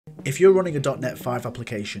If you're running a .NET 5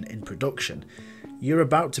 application in production, you're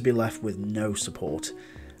about to be left with no support.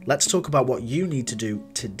 Let's talk about what you need to do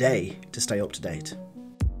today to stay up to date.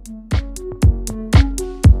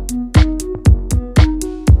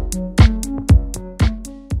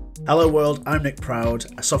 Hello world, I'm Nick Proud,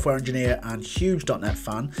 a software engineer and huge .NET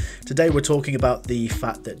fan. Today we're talking about the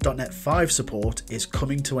fact that .NET 5 support is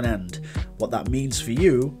coming to an end, what that means for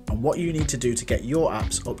you, and what you need to do to get your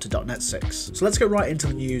apps up to .NET 6. So let's get right into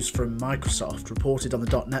the news from Microsoft, reported on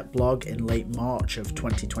the .NET blog in late March of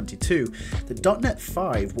 2022, that .NET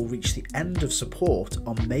 5 will reach the end of support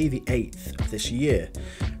on May the 8th of this year.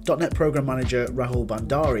 .NET Program Manager Rahul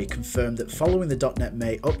Bhandari confirmed that following the .NET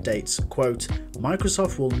May updates, quote,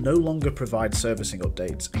 Microsoft will no longer provide servicing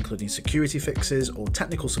updates, including security fixes or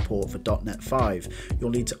technical support for .NET 5. You'll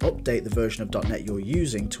need to update the version of .NET you're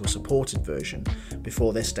using to a supported version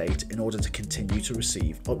before this date in order to continue to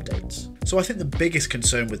receive updates. So I think the biggest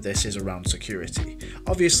concern with this is around security.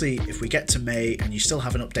 Obviously, if we get to May and you still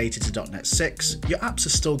haven't updated to .NET 6, your apps are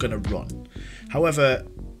still going to run. However,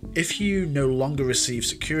 if you no longer receive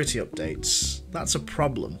security updates, that's a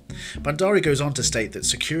problem. Bhandari goes on to state that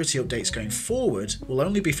security updates going forward will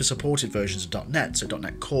only be for supported versions of .NET, so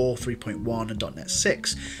 .NET Core 3.1 and .NET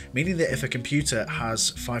 6, meaning that if a computer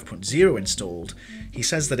has 5.0 installed, he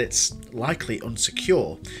says that it's likely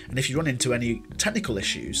unsecure, and if you run into any technical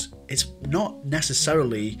issues, it's not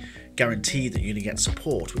necessarily guaranteed that you're going to get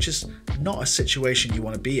support, which is not a situation you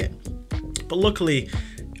want to be in. But luckily,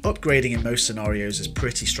 upgrading in most scenarios is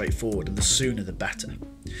pretty straightforward, and the sooner the better.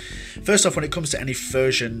 First off, when it comes to any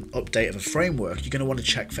version update of a framework, you're going to want to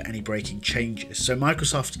check for any breaking changes. So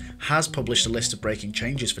Microsoft has published a list of breaking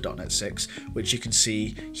changes for .NET 6, which you can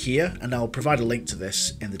see here, and I'll provide a link to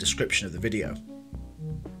this in the description of the video.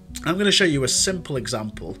 I'm going to show you a simple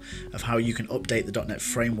example of how you can update the .NET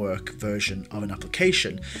Framework version of an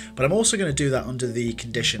application, but I'm also going to do that under the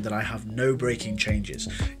condition that I have no breaking changes.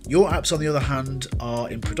 Your apps, on the other hand,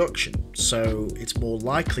 are in production, so it's more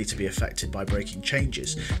likely to be affected by breaking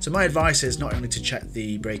changes. So my advice is not only to check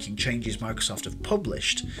the breaking changes Microsoft have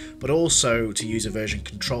published, but also to use a version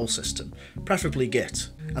control system, preferably Git,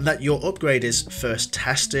 and that your upgrade is first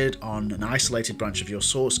tested on an isolated branch of your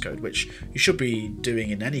source code, which you should be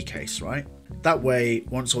doing in any case, right? That way,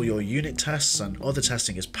 once all your unit tests and other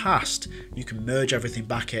testing is passed, you can merge everything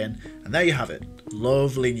back in, and there you have it,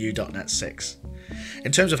 lovely new .NET 6.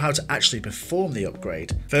 In terms of how to actually perform the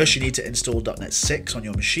upgrade, first you need to install .NET 6 on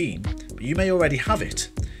your machine, but you may already have it.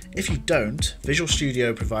 If you don't, Visual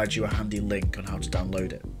Studio provides you a handy link on how to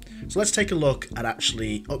download it. So let's take a look at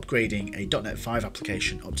actually upgrading a .NET 5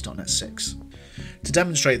 application up to .NET 6. To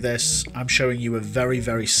demonstrate this, I'm showing you a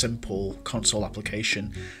very simple console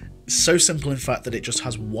application. So simple in fact that it just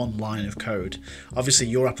has one line of code. Obviously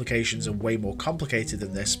your applications are way more complicated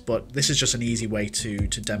than this, but this is just an easy way to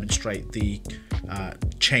demonstrate the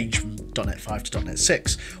change from .NET 5 to .NET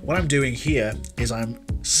 6. What I'm doing here is I'm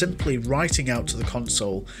simply writing out to the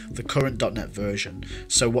console the current .NET version.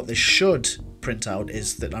 So what this should print out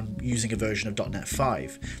is that I'm using a version of .NET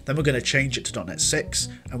 5. Then we're going to change it to .NET 6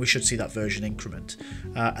 and we should see that version increment.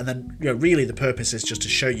 And then really the purpose is just to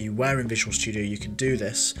show you where in Visual Studio you can do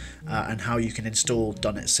this and how you can install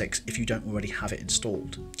 .NET 6 if you don't already have it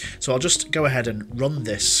installed. So I'll just go ahead and run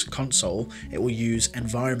this console. It will use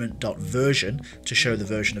environment.version to show the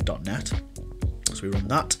version of .NET. So we run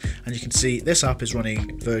that, and you can see this app is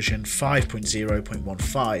running version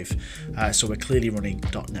 5.0.15, so we're clearly running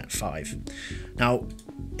 .NET 5. Now,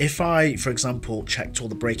 if I, for example, checked all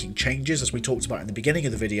the breaking changes, as we talked about in the beginning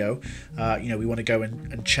of the video, we want to go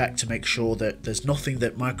and check to make sure that there's nothing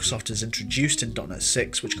that Microsoft has introduced in .NET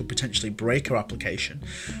 6 which could potentially break our application.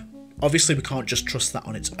 Obviously, we can't just trust that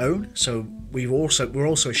on its own, so we're also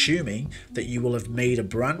assuming that you will have made a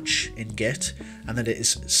branch in Git and that it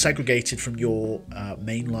is segregated from your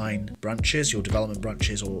mainline branches, your development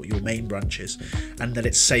branches or your main branches, and that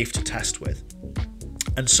it's safe to test with.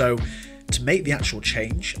 And so to make the actual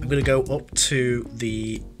change, I'm going to go up to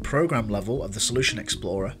the program level of the Solution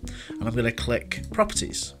Explorer and I'm going to click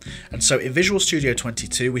Properties. And so in Visual Studio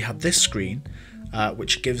 22 we have this screen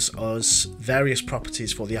which gives us various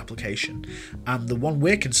properties for the application, and the one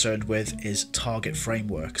we're concerned with is Target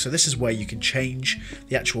Framework. So this is where you can change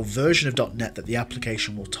the actual version of .NET that the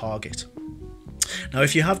application will target. Now,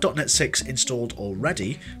 if you have .NET 6 installed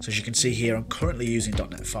already, so as you can see here, I'm currently using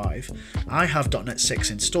 .NET 5. I have .NET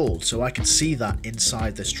 6 installed, so I can see that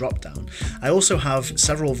inside this dropdown. I also have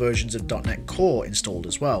several versions of .NET Core installed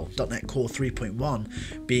as well, .NET Core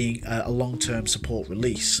 3.1 being a long-term support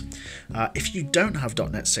release. If you don't have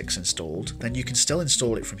 .NET 6 installed, then you can still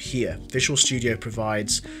install it from here. Visual Studio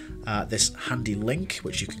provides this handy link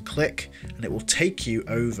which you can click, and it will take you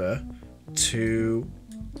over to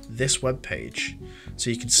this web page. So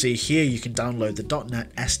you can see here you can download the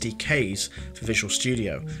 .NET SDKs for Visual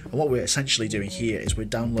Studio, and what we're essentially doing here is we're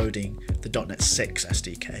downloading the .NET 6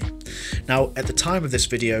 SDK. Now at the time of this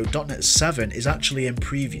video, .NET 7 is actually in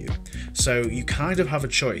preview, so you kind of have a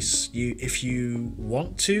choice. If you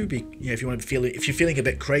want to be, if you're feeling a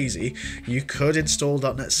bit crazy, you could install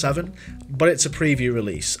 .NET 7, but it's a preview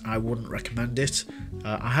release. I wouldn't recommend it.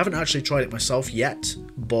 I haven't actually tried it myself yet,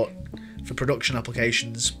 but for production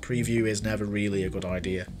applications, preview is never really a good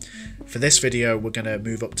idea. For this video, we're going to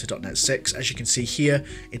move up to .NET 6. As you can see here,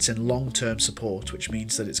 it's in long-term support, which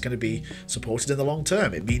means that it's going to be supported in the long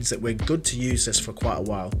term. It means that we're good to use this for quite a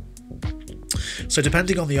while. So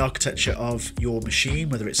depending on the architecture of your machine,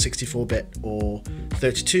 whether it's 64-bit or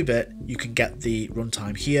 32-bit, you can get the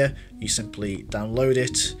runtime here. You simply download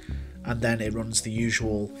it, and then it runs the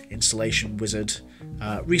usual installation wizard,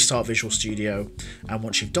 restart Visual Studio, and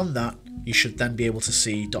once you've done that, you should then be able to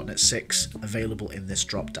see .NET 6 available in this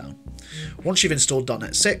drop-down. Once you've installed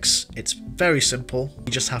 .NET 6, it's very simple.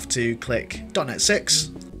 You just have to click .NET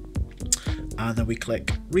 6, and then we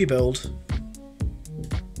click Rebuild.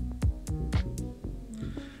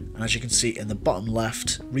 And as you can see in the bottom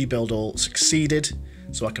left, Rebuild All succeeded.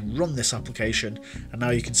 So I can run this application, and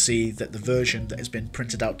now you can see that the version that has been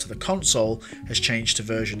printed out to the console has changed to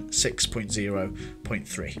version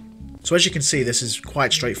 6.0.3. So as you can see, this is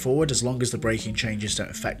quite straightforward as long as the breaking changes don't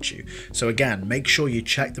affect you. So again, make sure you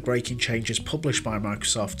check the breaking changes published by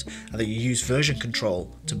Microsoft and that you use version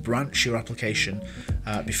control to branch your application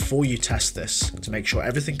before you test this to make sure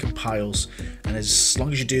everything compiles, and as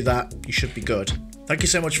long as you do that, you should be good. Thank you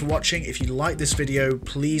so much for watching. If you like this video,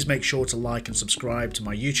 please make sure to like and subscribe to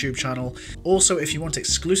my YouTube channel. Also, if you want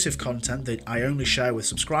exclusive content that I only share with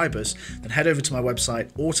subscribers, then head over to my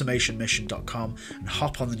website automationmission.com and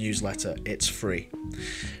hop on the newsletter. It's free.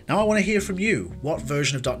 Now I want to hear from you. What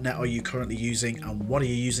version of .NET are you currently using, and what are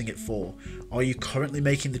you using it for? Are you currently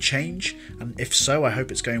making the change? And if so, I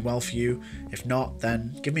hope it's going well for you. If not,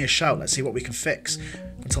 then give me a shout. Let's see what we can fix.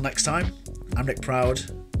 Until next time, I'm Nick Proud,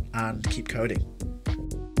 and keep coding.